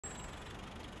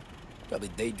Probably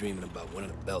daydreaming about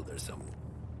winning a belt or something.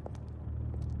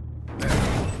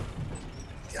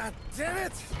 God damn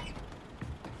it!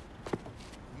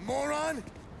 Moron!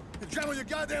 You're driving with your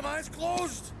goddamn eyes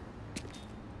closed?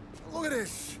 Look at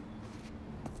this!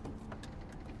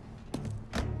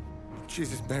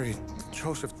 Jesus, Mary,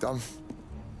 Joseph, Dom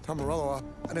Morello,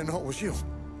 I didn't know it was you.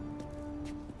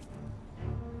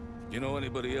 You know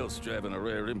anybody else driving a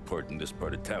rare import in this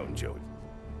part of town, Joey?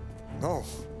 No.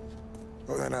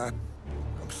 Well, then, I'm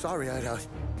sorry, I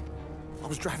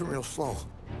was driving real slow.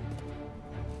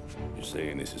 You're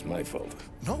saying this is my fault?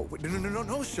 No,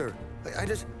 no, sir. I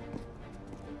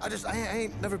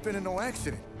ain't never been in no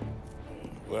accident.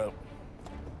 Well,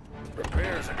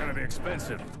 repairs are gonna be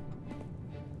expensive.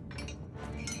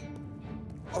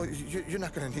 Oh, you're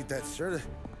not gonna need that, sir. The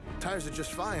tires are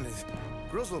just fine. The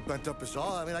grill's a little bent up is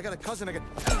all. I mean, I got a cousin I can...